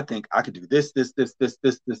 I think I could do this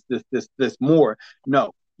more.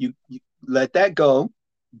 No, you let that go,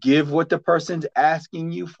 give what the person's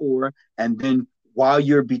asking you for, and then while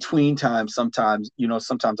you're between times, sometimes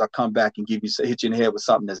I come back and hit you in the head with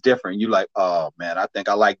something that's different. You're like, oh man, I think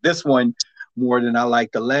I like this one more than I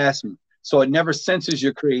like the last one. So it never censors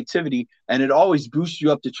your creativity, and it always boosts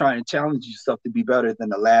you up to try and challenge yourself to be better than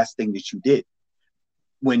the last thing that you did.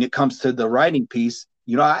 When it comes to the writing piece,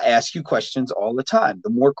 I ask you questions all the time. The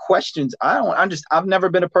more questions I've never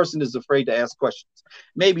been a person that's afraid to ask questions.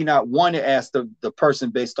 Maybe not one to ask the person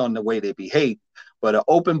based on the way they behave, but an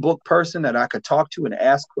open book person that I could talk to and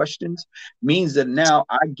ask questions means that now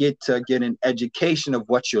I get to get an education of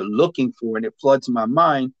what you're looking for, and it floods my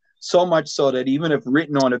mind so much so that even if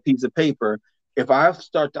written on a piece of paper, if I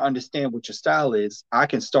start to understand what your style is, I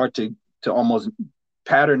can start to almost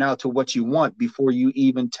pattern out to what you want before you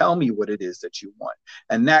even tell me what it is that you want.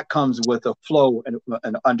 And that comes with a flow and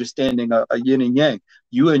an understanding, a yin and yang.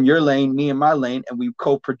 You in your lane, me in my lane, and we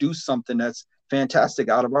co-produce something that's fantastic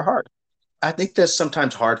out of our heart. I think that's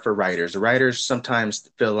sometimes hard for writers. Writers sometimes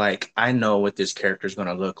feel like I know what this character is going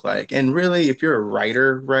to look like. And really, if you're a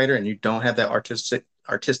writer, and you don't have that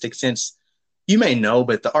artistic sense, you may know,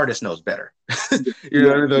 but the artist knows better.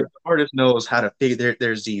 The artist knows how to figure.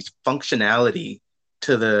 There's these functionality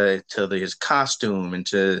to his costume and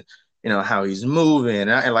to how he's moving.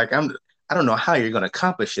 And I don't know how you're going to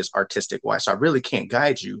accomplish this artistic wise. So I really can't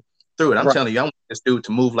guide you through it. I'm telling you, I want this dude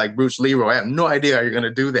to move like Bruce Leroy. I have no idea how you're going to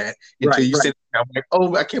do that until you sit down. I'm like,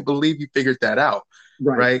 oh, I can't believe you figured that out.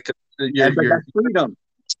 Right. But that's freedom.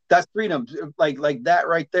 That's freedom. Like that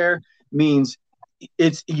right there means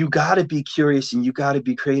you got to be curious and you got to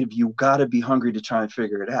be creative. You got to be hungry to try and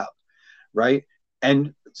figure it out. Right.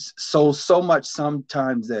 And so much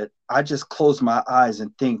sometimes that I just close my eyes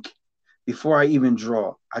and think before I even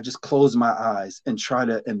draw. I just close my eyes and try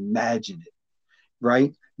to imagine it.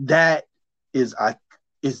 Right. That is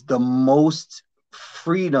the most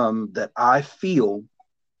freedom that I feel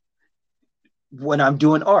when I'm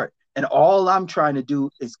doing art. And all I'm trying to do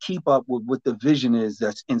is keep up with what the vision is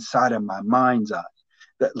that's inside of my mind's eye.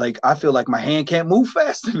 That, like, I feel like my hand can't move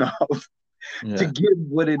fast enough to give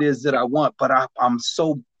what it is that I want. But I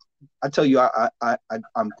tell you,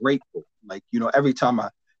 I'm grateful. Like, every time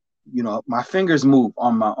my fingers move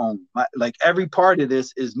on my own. Like every part of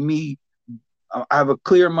this is me. I have a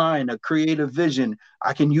clear mind, a creative vision.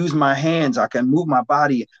 I can use my hands. I can move my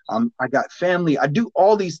body. I got family. I do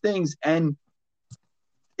all these things, and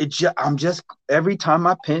I'm just every time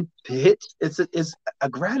my pen hits, it's a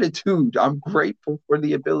gratitude. I'm grateful for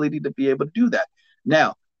the ability to be able to do that.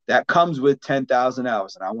 Now that comes with 10,000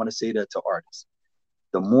 hours, and I want to say that to artists: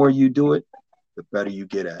 the more you do it, the better you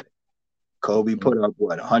get at it. Kobe put up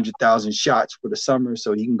 100,000 shots for the summer,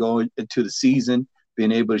 so he can go into the season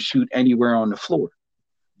being able to shoot anywhere on the floor.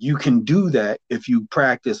 You can do that if you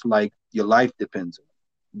practice like your life depends on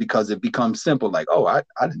it, because it becomes simple. Like, oh, I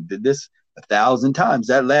did this 1,000 times.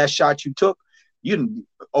 That last shot you took, you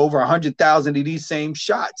over 100,000 of these same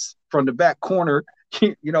shots from the back corner,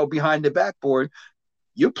 behind the backboard.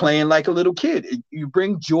 You're playing like a little kid. You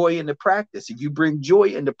bring joy into practice. If you bring joy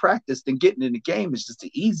into practice, then getting in the game is just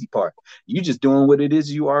the easy part. You're just doing what it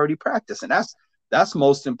is you already practice, and that's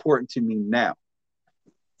most important to me now.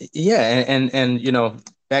 Yeah, and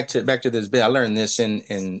back to this bit, I learned this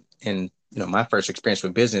in my first experience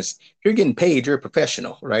with business. If you're getting paid, you're a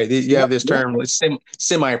professional, right? You have this term,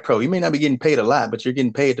 semi-pro. You may not be getting paid a lot, but you're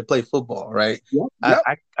getting paid to play football, right?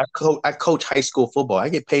 I coach high school football. I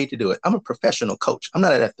get paid to do it. I'm a professional coach. I'm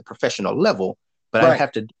not at the professional level, but I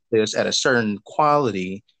have to do this at a certain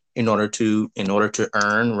quality in order to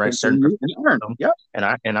earn certain and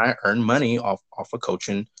I earn money off of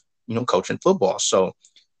coaching football. So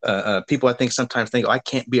people I think sometimes think, oh, I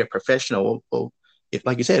can't be a professional. Well, if,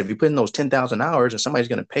 like you said, if you put in those 10,000 hours and somebody's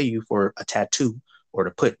going to pay you for a tattoo or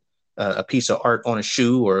to put a piece of art on a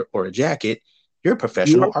shoe or a jacket, you're a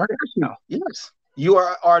professional artist now. Yes, you are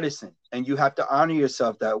an artisan, and you have to honor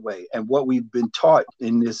yourself that way. And what we've been taught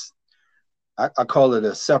in this, I call it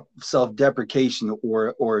a self-deprecation,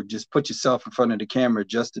 or just put yourself in front of the camera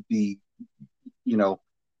just to be,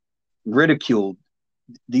 ridiculed.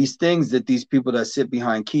 These things that these people that sit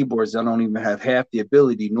behind keyboards that don't even have half the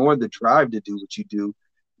ability nor the drive to do what you do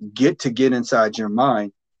get inside your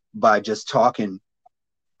mind by just talking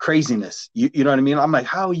craziness. You know what I mean? I'm like,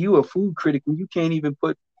 how are you a food critic when you can't even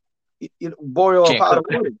put boil a pot of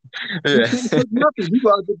water? You can't cook nothing. You go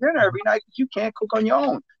out to dinner every night. You can't cook on your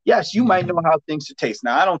own. Yes, you might know how things should taste.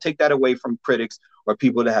 Now, I don't take that away from critics or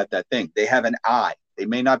people that have that thing. They have an eye. They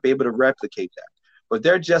may not be able to replicate that. But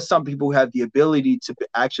there are just some people who have the ability to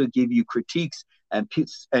actually give you critiques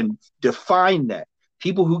and define that.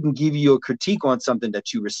 People who can give you a critique on something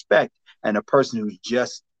that you respect, and a person who's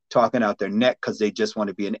just talking out their neck because they just want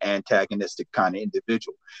to be an antagonistic kind of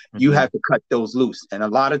individual. You have to cut those loose. And a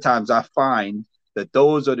lot of times I find that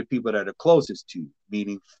those are the people that are closest to you,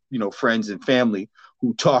 meaning, you know, friends and family,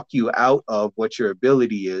 who talk you out of what your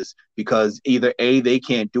ability is, because either A, they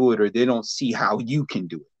can't do it, or they don't see how you can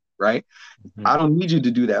do it, right? I don't need you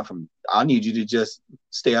to do that for me. I need you to just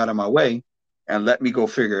stay out of my way and let me go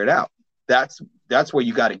figure it out. That's where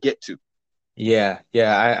you got to get to. Yeah,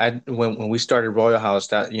 yeah. When we started Royal House,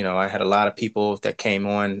 that, you know, I had a lot of people that came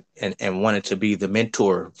on and wanted to be the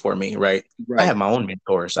mentor for me, right? I Right. have my own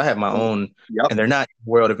mentors. I have my own, Yep. and they're not in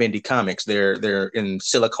the world of indie comics. They're in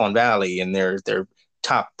Silicon Valley, and they're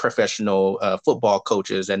top professional football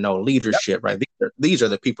coaches that know Yep. leadership, right? These are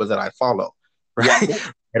the people that I follow, Yep. right?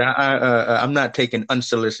 And I'm not taking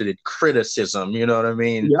unsolicited criticism, you know what I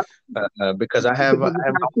mean? Yep. Because I have Because it's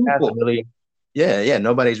not no passion, truthful. really. Yeah, yeah.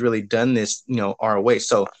 Nobody's really done this, you know, our way.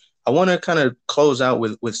 So I want to kind of close out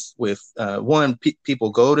with one.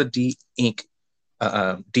 People go to D Inc.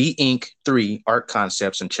 3 Art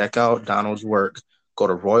Concepts and check out Donald's work. Go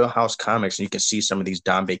to Royal House Comics and you can see some of these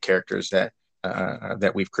Dambe characters that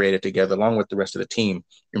we've created together, along with the rest of the team.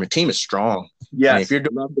 Your team is strong. I mean, if Yes. you're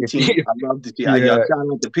doing, Love the if team. you, I love the team. Yo, yeah, shout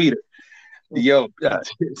out to Peter. Yo, uh,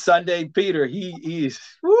 Sunday Peter, he's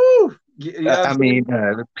woo. You know what I'm I saying?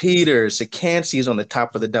 mean, Peter Sakansi is on the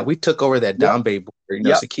top of the down. We took over that Yep. Dambe board. You know,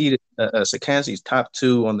 Yep. Sakansi's top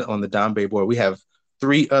two on the Dambe board. We have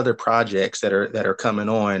 3 other projects that are coming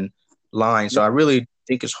on line. So Yep. I really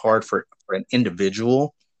think it's hard for an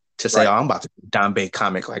individual to say, Right. "Oh, I'm about to do Dambe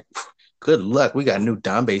comic." Like, good luck. We got new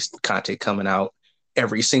Dambe content coming out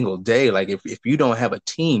every single day. Like, if you don't have a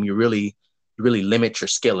team, you really limit your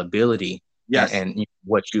scalability Yes. and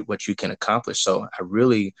what you can accomplish. So I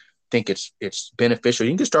really think it's beneficial.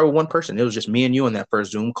 You can start with one person. It was just me and you on that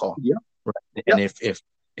first Zoom call, Yep. right? And Yep. if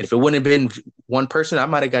it wouldn't have been one person, I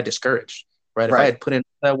might have got discouraged, right? If I Right. had put in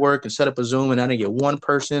that work and set up a Zoom and I didn't get one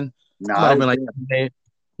person, No, I I might have was been like, there. hey,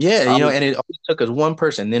 yeah, I you know. was And it only took us one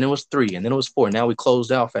person, then it was 3, and then it was 4. Now we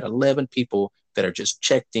closed off at 11 people that are just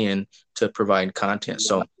checked in to provide content.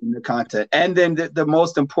 So in the content. And then the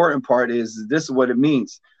most important part is this is what it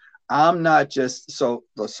means. I'm not just so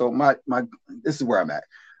my this is where I'm at.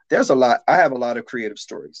 There's a lot. I have a lot of creative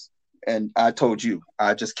stories. And I told you,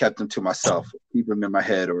 I just kept them to myself, keep them in my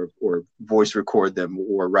head or voice record them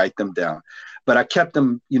or write them down. But I kept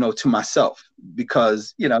them, you know, to myself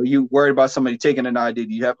because, you know, you worried about somebody taking an idea.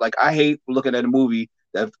 You have like, I hate looking at a movie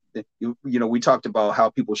that, you know, we talked about how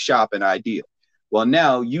people shop an idea. Well,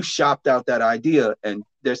 now you shopped out that idea and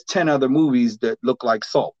there's 10 other movies that look like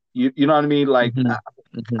salt. You know what I mean? Like mhm,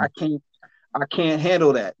 mhm. I can't I can't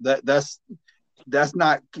handle that. That's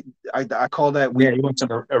not I call that Yeah, we you want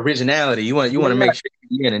some originality. You want to yeah, make sure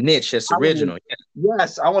you're in a niche that's I want original. Yeah.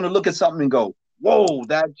 yes, I want to look at something and go, whoa,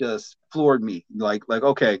 that just floored me. Like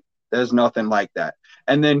okay, there's nothing like that.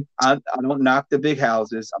 And then I don't knock the big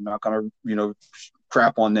houses. I'm not gonna, you know,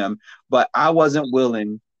 crap on them, but I wasn't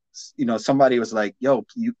willing. You know, somebody was like, yo,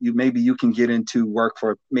 you maybe you can get into work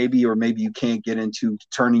for maybe, or maybe you can't get into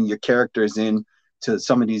turning your characters in to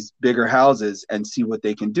some of these bigger houses and see what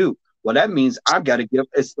they can do. Well, that means I've got to give,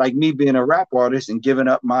 it's like me being a rap artist and giving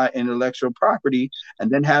up my intellectual property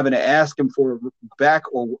and then having to ask him for back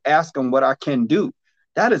or ask him what I can do.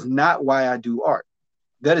 That is not why I do art.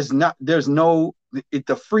 That is not, there's no,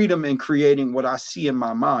 the freedom in creating what I see in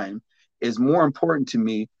my mind is more important to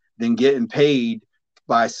me than getting paid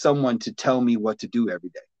by someone to tell me what to do every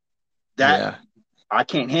day. That Yeah. I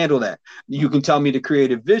can't handle that. You can tell me the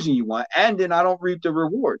creative vision you want, and then I don't reap the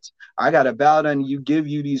rewards. I got to bow down and give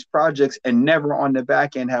you these projects and never on the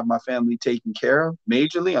back end have my family taken care of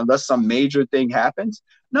majorly unless some major thing happens.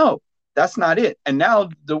 No, that's not it. And now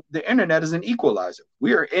the internet is an equalizer.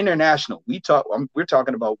 We are international. We're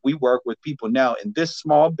talking about, we work with people now in this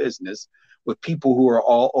small business with people who are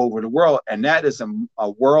all over the world. And that is a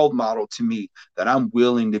world model to me that I'm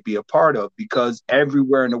willing to be a part of, because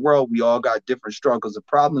everywhere in the world, we all got different struggles and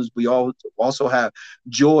problems. We all also have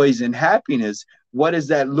joys and happiness. What does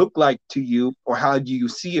that look like to you? Or how do you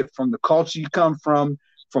see it from the culture you come from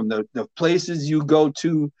the places you go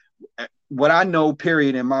to? What I know,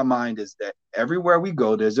 period, in my mind is that everywhere we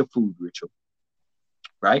go, there's a food ritual,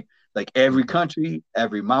 right? Like every country,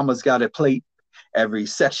 every mama's got a plate, every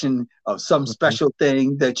section of some Mhm. special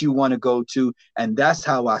thing that you want to go to. And that's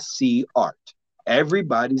how I see art.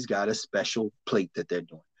 Everybody's got a special plate that they're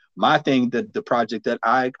doing. My thing, that the project that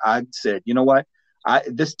I said, you know what?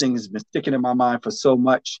 This thing has been sticking in my mind for so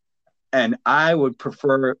much. And I would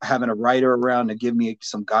prefer having a writer around to give me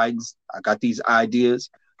some guidance. I got these ideas.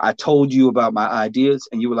 I told you about my ideas,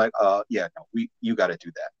 and you were like, yeah, no, you got to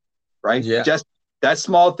do that, right? Yeah. Just that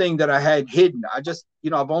small thing that I had hidden. I just,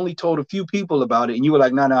 I've only told a few people about it, and you were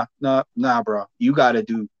like, nah, bro, you got to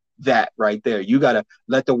do that right there. You got to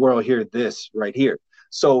let the world hear this right here.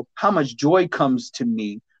 So how much joy comes to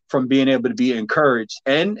me from being able to be encouraged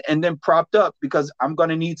and then propped up, because I'm going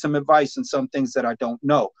to need some advice on some things that I don't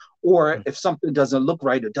know. Or if something doesn't look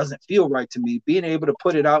right, it doesn't feel right to me, being able to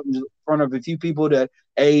put it out in front of a few people that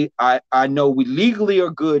I know we legally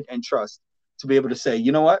are good and trust, to be able to say,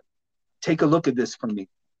 you know what, take a look at this from me.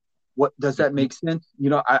 What does that make sense?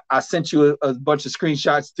 I sent you a bunch of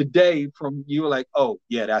screenshots today from, you were like, oh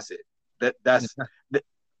yeah, that's it.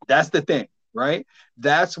 That's the thing, right?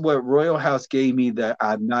 That's what Royal House gave me that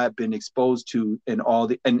I've not been exposed to in all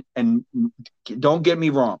the, and don't get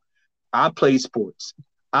me wrong, I play sports.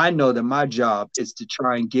 I know that my job is to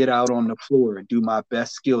try and get out on the floor and do my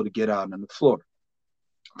best skill to get out on the floor,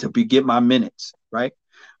 get my minutes, right?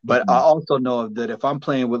 But I also know that if I'm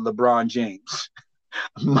playing with LeBron James,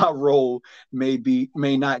 my role may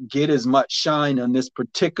not get as much shine on this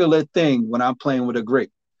particular thing when I'm playing with a great.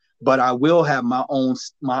 But I will have my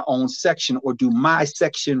own section, or do my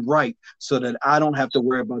section right, so that I don't have to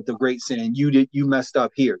worry about the great saying, you messed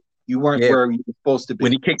up here. You weren't where you were supposed to be.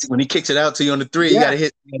 When he kicks it out to you on the three, you gotta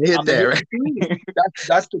hit that, right?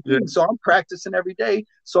 That's the thing. So I'm practicing every day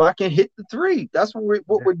so I can hit the three. That's what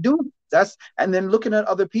we're doing. And then looking at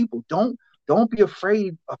other people. Don't be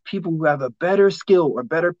afraid of people who have a better skill or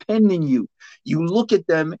better pen than you. You look at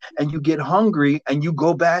them and you get hungry, and you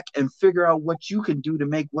go back and figure out what you can do to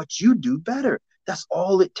make what you do better. That's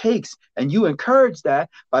all it takes. And you encourage that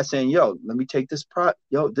by saying, yo, let me take this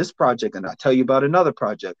project, and I'll tell you about another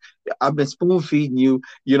project. I've been spoon feeding you,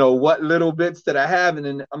 what little bits that I have. And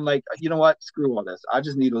then I'm like, you know what? Screw all this. I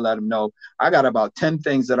just need to let them know I got about 10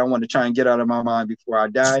 things that I want to try and get out of my mind before I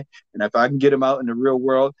die. And if I can get them out in the real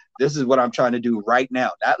world, this is what I'm trying to do right now,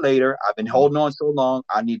 not later. I've been holding on so long.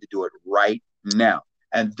 I need to do it right now.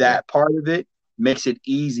 And that part of it makes it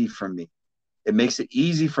easy for me. It makes it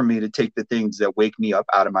easy for me to take the things that wake me up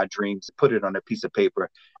out of my dreams, put it on a piece of paper,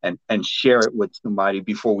 and share it with somebody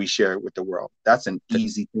before we share it with the world. That's an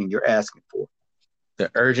easy thing you're asking for.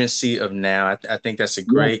 The urgency of now. I think that's a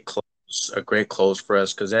great close for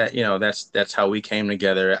us, because that's how we came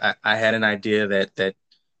together. I had an idea that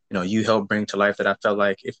you helped bring to life, that I felt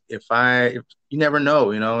like if you never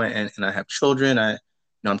know, and I have children,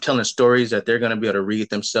 I'm telling stories that they're going to be able to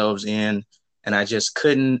read themselves in, and I just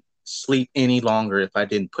couldn't sleep any longer if I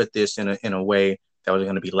didn't put this in a way that was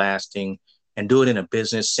going to be lasting, and do it in a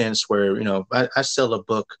business sense where, I sell a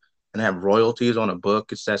book and have royalties on a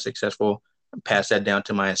book. It's that successful. Pass that down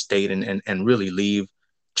to my estate, and really leave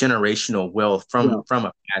generational wealth from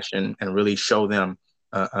a passion, and really show them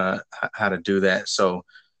how to do that. So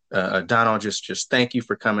Donald, just thank you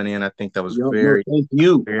for coming in. I think that was thank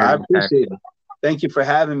you. I appreciate it. Thank you for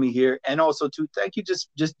having me here. And also too, thank you just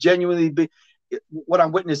genuinely what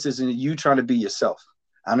I'm witnessing is you trying to be yourself.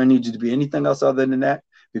 I don't need you to be anything else other than that,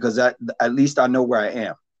 because at least I know where I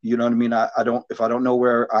am. You know what I mean? If I don't know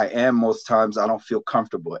where I am, most times I don't feel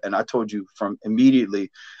comfortable. And I told you from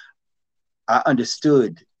immediately, I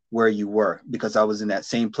understood where you were, because I was in that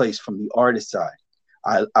same place from the artist side.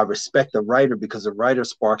 I respect the writer, because the writer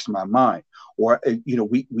sparks my mind. Or,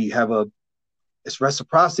 we have it's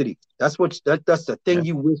reciprocity. That's the thing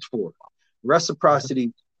you wish for.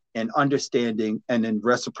 Reciprocity and understanding, and then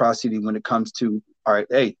reciprocity when it comes to, all right,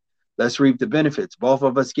 hey, let's reap the benefits. Both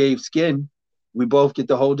of us gave skin. We both get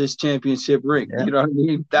to hold this championship ring. Yeah. You know what I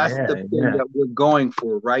mean? That's the thing that we're going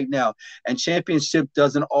for right now. And championship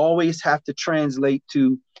doesn't always have to translate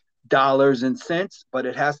to dollars and cents, but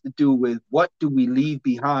it has to do with what do we leave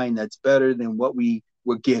behind that's better than what we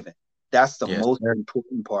were given. That's the most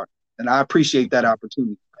important part. And I appreciate that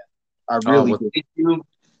opportunity. I really do.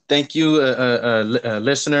 Thank you,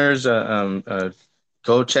 listeners.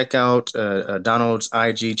 Go check out Donald's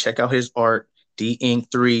IG. Check out his art, D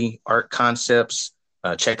Ink 3 Art Concepts.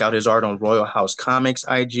 Check out his art on Royal House Comics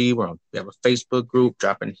IG. We have a Facebook group,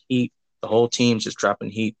 dropping heat. The whole team's just dropping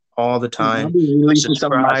heat all the time. I'll be releasing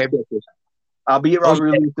some of my stickers. I'll be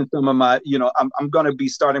releasing some of my, I'm going to be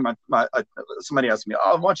starting my somebody asked me,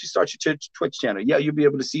 why don't you start your Twitch channel? Yeah, you'll be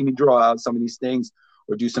able to see me draw out some of these things,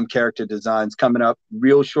 or do some character designs coming up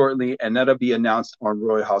real shortly, and that'll be announced on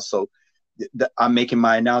Royal House. So I'm making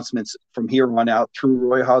my announcements from here on out through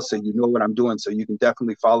Royal House, so you know what I'm doing. So you can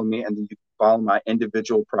definitely follow me, and then you can follow my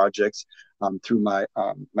individual projects through my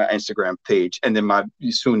Instagram page, and then my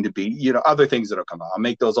soon to be, other things that'll come out. I'll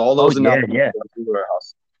make all those announcements through Royal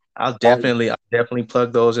House. I'll definitely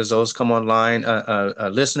plug those as those come online.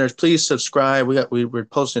 Listeners, please subscribe. We're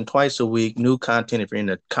posting twice a week, new content. If you're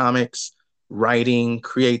into comics, writing,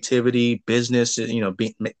 creativity, business,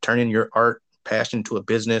 turning your art passion into a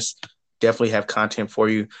business, definitely have content for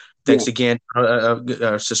you. Yeah. Thanks again.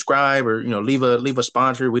 Subscribe or leave a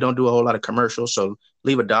sponsor. We don't do a whole lot of commercials, so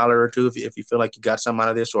leave $1 or two if you feel like you got something out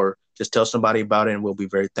of this, or just tell somebody about it, and we'll be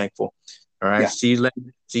very thankful. All right, Yeah. see you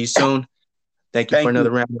later. See you soon. Thank you for Thank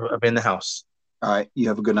another you. round of In the House. All right. You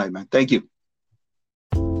have a good night, man. Thank you.